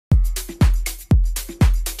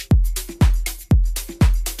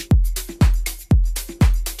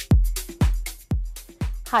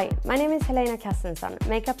Hi, my name is Helena Kastensson,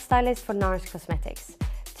 makeup stylist for NARS Cosmetics.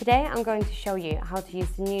 Today I'm going to show you how to use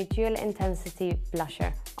the new Dual Intensity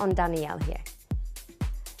Blusher on Danielle here.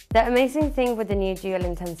 The amazing thing with the new Dual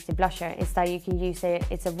Intensity Blusher is that you can use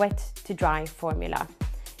it's a wet to dry formula.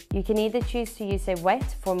 You can either choose to use it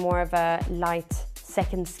wet for more of a light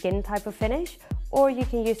second skin type of finish, or you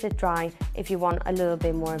can use it dry if you want a little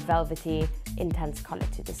bit more velvety, intense color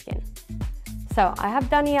to the skin. So I have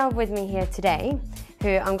Danielle with me here today,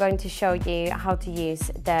 who I'm going to show you how to use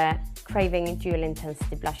the Craving Dual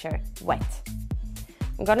Intensity Blusher wet.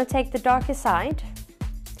 I'm going to take the darker side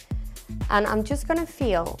and I'm just going to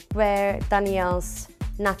feel where Danielle's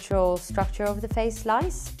natural structure of the face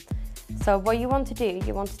lies. So what you want to do,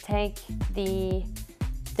 you want to take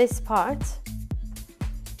this part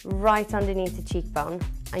right underneath the cheekbone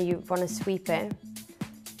and you want to sweep it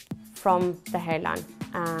from the hairline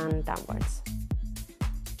and downwards.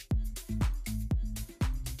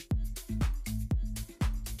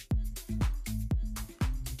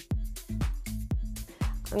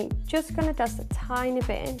 I'm just going to dust a tiny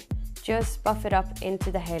bit, just buff it up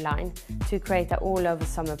into the hairline to create that all over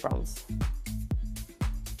summer bronze.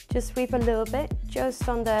 Just sweep a little bit, just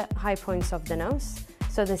on the high points of the nose,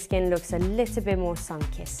 so the skin looks a little bit more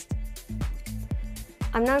sun-kissed.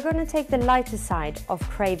 I'm now going to take the lighter side of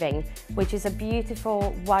Craving, which is a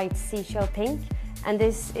beautiful white seashell pink, and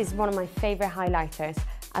this is one of my favorite highlighters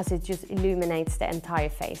as it just illuminates the entire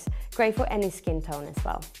face. Great for any skin tone as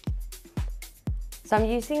well. So I'm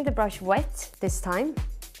using the brush wet this time,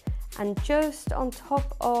 and just on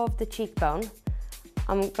top of the cheekbone,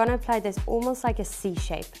 I'm gonna apply this almost like a C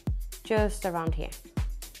shape, just around here.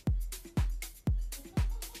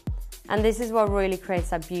 And this is what really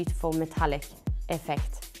creates that beautiful metallic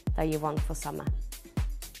effect that you want for summer.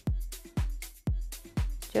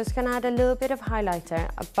 Just gonna add a little bit of highlighter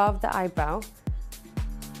above the eyebrow,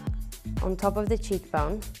 on top of the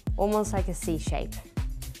cheekbone, almost like a C shape,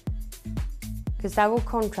 because that will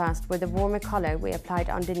contrast with the warmer color we applied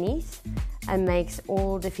underneath and makes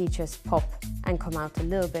all the features pop and come out a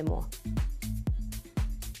little bit more.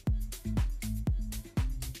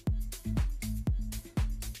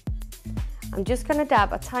 I'm just going to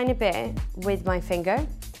dab a tiny bit with my finger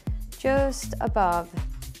just above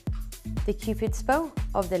the cupid's bow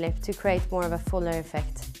of the lip to create more of a fuller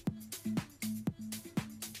effect.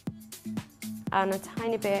 And a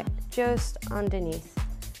tiny bit just underneath,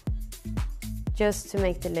 just to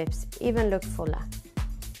make the lips even look fuller.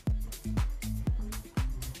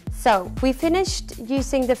 So we finished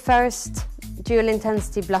using the first Dual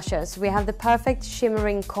Intensity blushers. We have the perfect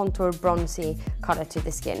shimmering contour bronzy color to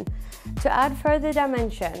the skin. To add further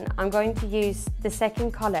dimension, I'm going to use the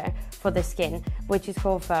second color for the skin, which is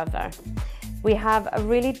called Further. We have a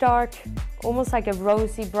really dark, almost like a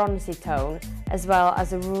rosy bronzy tone, as well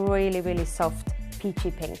as a really soft peachy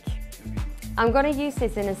pink. I'm going to use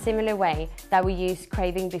this in a similar way that we used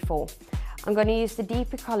Craving before. I'm going to use the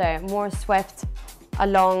deeper color, more swept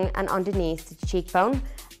along and underneath the cheekbone,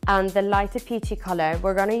 and the lighter peachy color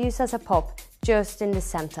we're going to use as a pop just in the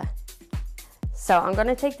center. So I'm going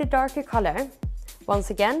to take the darker color, once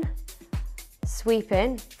again, sweep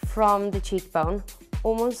in from the cheekbone,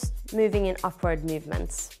 almost moving in upward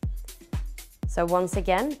movements. So once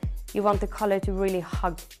again, you want the color to really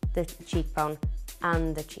hug the cheekbone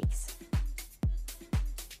and the cheeks.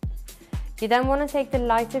 You then want to take the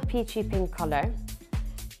lighter peachy pink color,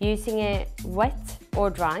 using it wet or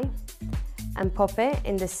dry, and pop it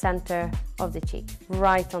in the center of the cheek,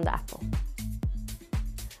 right on the apple.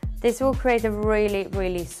 This will create a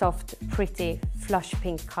really soft, pretty, flush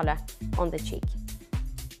pink color on the cheek.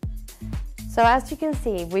 So as you can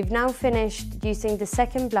see, we've now finished using the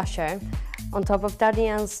second blusher on top of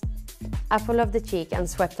Danielle's apple of the cheek and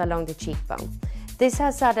swept along the cheekbone. This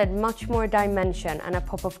has added much more dimension and a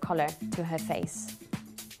pop of color to her face.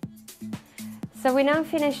 So we now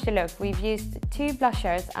finished the look. We've used 2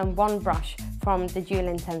 blushers and 1 brush from the Dual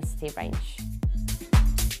Intensity range.